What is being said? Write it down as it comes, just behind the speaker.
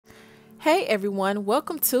Hey everyone,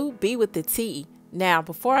 welcome to Be With the Tea. Now,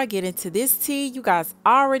 before I get into this tea, you guys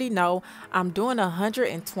already know I'm doing a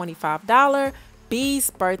 $125 B's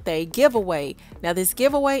birthday giveaway. Now, this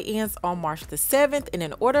giveaway ends on March the 7th, and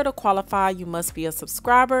in order to qualify, you must be a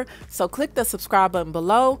subscriber. So click the subscribe button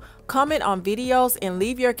below, comment on videos, and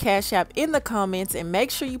leave your Cash App in the comments, and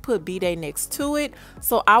make sure you put B-Day next to it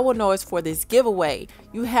so I will know it's for this giveaway.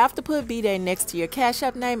 You have to put B-Day next to your Cash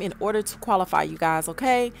App name in order to qualify, you guys,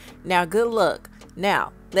 okay? Now, good luck.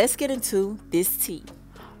 Now, let's get into this tea.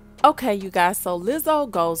 Okay, you guys, so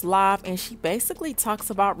Lizzo goes live and she basically talks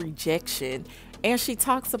about rejection. And she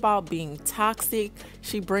talks about being toxic.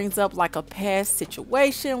 She brings up like a past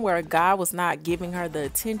situation where a guy was not giving her the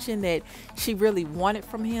attention that she really wanted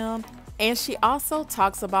from him. And she also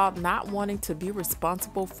talks about not wanting to be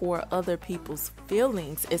responsible for other people's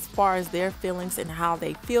feelings as far as their feelings and how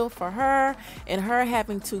they feel for her, and her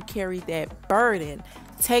having to carry that burden.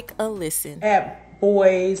 Take a listen. At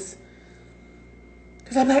boys.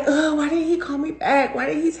 Because I'm like, oh, why didn't he call me back? Why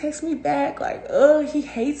didn't he text me back? Like, oh, he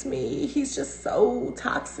hates me. He's just so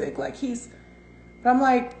toxic. But I'm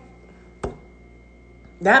like,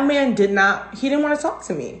 that man he didn't want to talk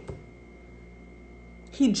to me.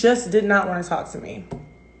 He just did not want to talk to me.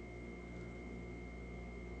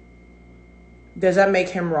 Does that make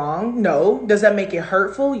him wrong? No. Does that make it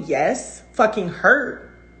hurtful? Yes. Fucking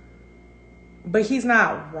hurt. But he's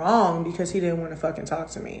not wrong because he didn't want to fucking talk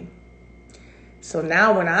to me. So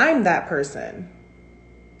now when I'm that person,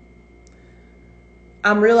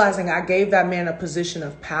 I'm realizing I gave that man a position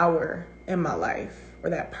of power in my life, or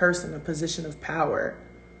that person a position of power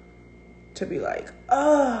to be like,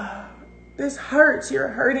 oh, this hurts. You're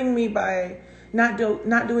hurting me by not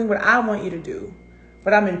doing what I want you to do.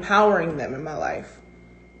 But I'm empowering them in my life.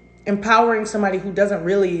 Empowering somebody who didn't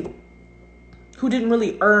really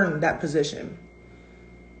earn that position.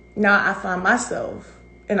 Now I find myself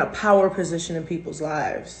in a power position in people's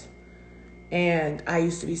lives. And I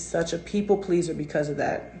used to be such a people pleaser because of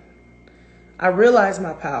that. I realized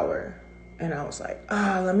my power and I was like,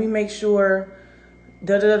 let me make sure,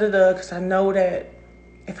 because I know that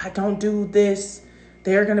if I don't do this,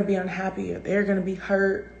 they're going to be unhappy or they're going to be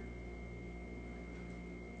hurt.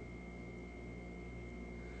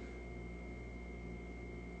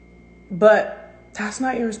 But that's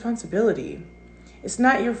not your responsibility. It's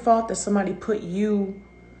not your fault that somebody put you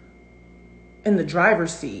in the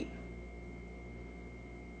driver's seat,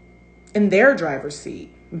 in their driver's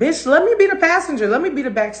seat. Bitch, let me be the passenger. Let me be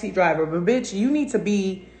the backseat driver. But bitch, you need to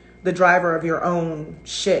be the driver of your own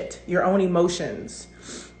shit, your own emotions,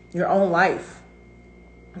 your own life.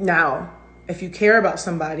 Now, if you care about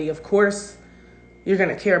somebody, of course, you're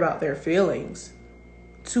going to care about their feelings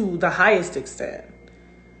to the highest extent.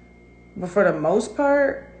 But for the most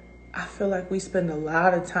part, I feel like we spend a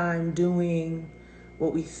lot of time doing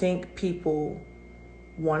what we think people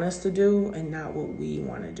want us to do and not what we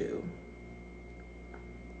want to do.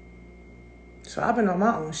 So I've been on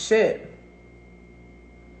my own shit.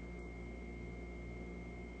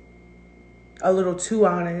 A little too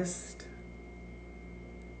honest.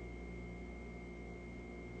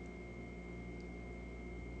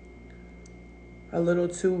 A little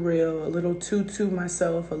too real. A little too to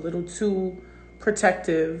myself. A little too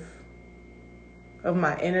protective of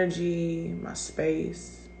my energy, my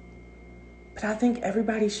space. But I think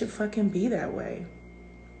everybody should fucking be that way.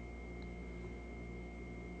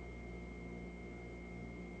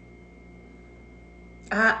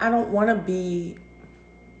 I don't want to be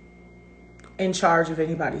in charge of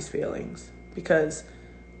anybody's feelings because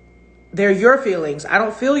they're your feelings. I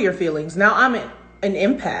don't feel your feelings. Now I'm an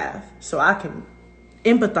empath, so I can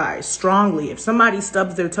empathize strongly. If somebody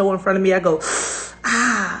stubs their toe in front of me, I go,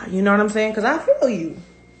 you know what I'm saying? Because I feel you.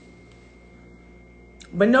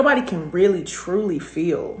 But nobody can really, truly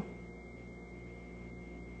feel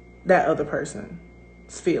that other person's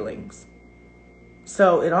feelings.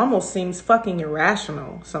 So it almost seems fucking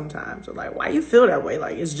irrational sometimes. Or like, why you feel that way?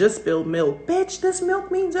 Like, it's just spilled milk. Bitch, this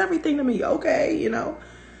milk means everything to me. Okay, you know.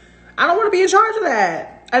 I don't want to be in charge of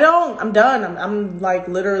that. I don't. I'm done. I'm like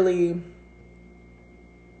literally...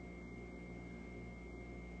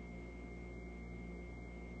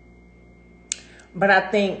 But I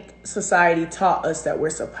think society taught us that we're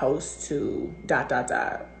supposed to ...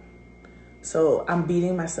 So I'm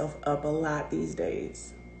beating myself up a lot these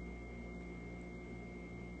days.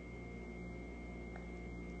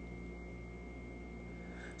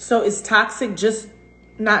 So is toxic just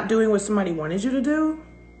not doing what somebody wanted you to do?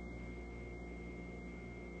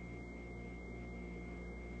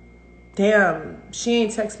 Damn, she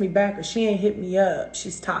ain't text me back or she ain't hit me up.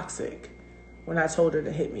 She's toxic. When I told her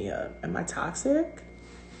to hit me up. Am I toxic?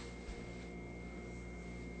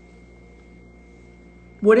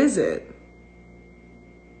 What is it?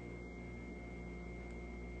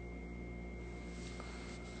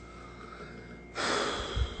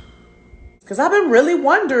 Because I've been really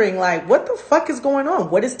wondering, like, what the fuck is going on?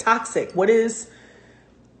 What is toxic? What is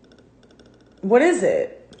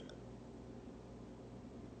it?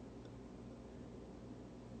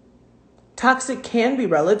 Toxic can be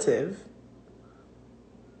relative.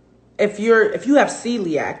 If you have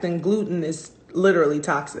celiac, then gluten is literally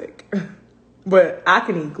toxic. But I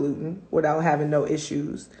can eat gluten without having no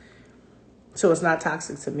issues. So it's not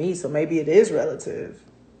toxic to me. So maybe it is relative.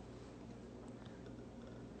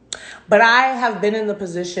 But I have been in the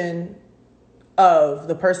position of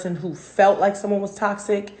the person who felt like someone was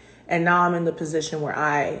toxic. And now I'm in the position where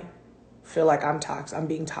I feel like I'm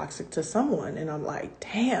being toxic to someone. And I'm like,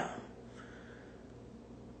 damn.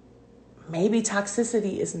 Maybe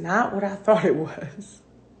toxicity is not what I thought it was.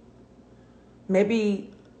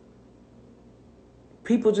 Maybe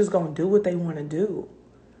people just gonna do what they want to do.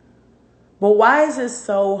 But why is it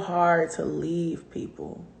so hard to leave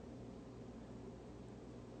people?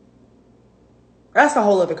 That's a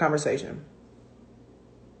whole other conversation.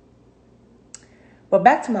 But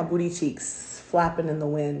back to my booty cheeks flapping in the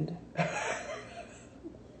wind.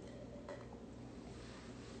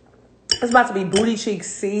 It's about to be booty cheek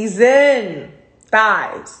season.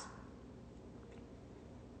 Thighs.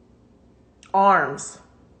 Arms.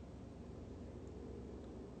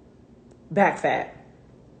 Back fat.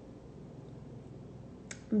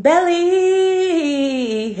 Belly.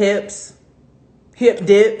 Hips. Hip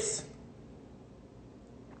dips.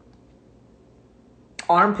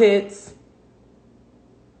 Armpits.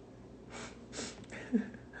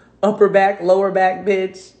 Upper back, lower back,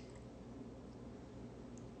 bitch.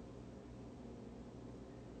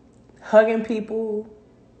 Hugging people.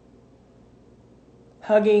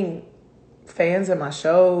 Hugging fans at my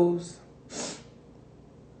shows.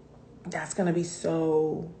 That's gonna be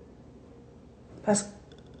so...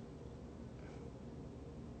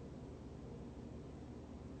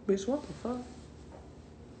 Bitch, what the fuck?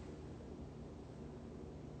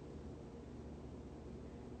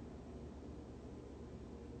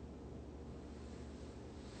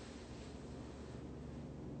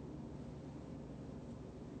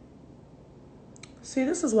 See,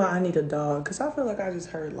 this is why I need a dog, because I feel like I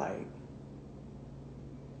just heard, like,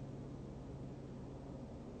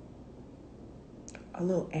 a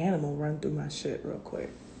little animal run through my shit real quick.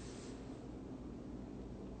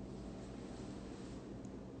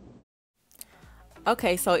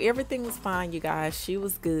 Okay, so everything was fine, you guys. She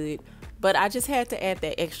was good. But I just had to add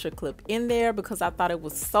that extra clip in there because I thought it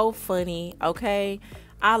was so funny, okay?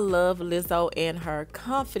 I love Lizzo and her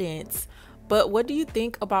confidence. But what do you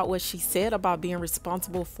think about what she said about being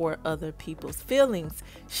responsible for other people's feelings?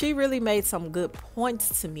 She really made some good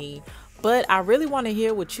points to me. But I really want to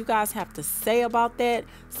hear what you guys have to say about that.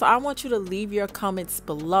 So I want you to leave your comments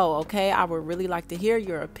below, okay? I would really like to hear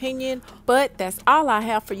your opinion. But that's all I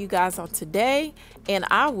have for you guys on today. And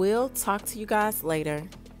I will talk to you guys later.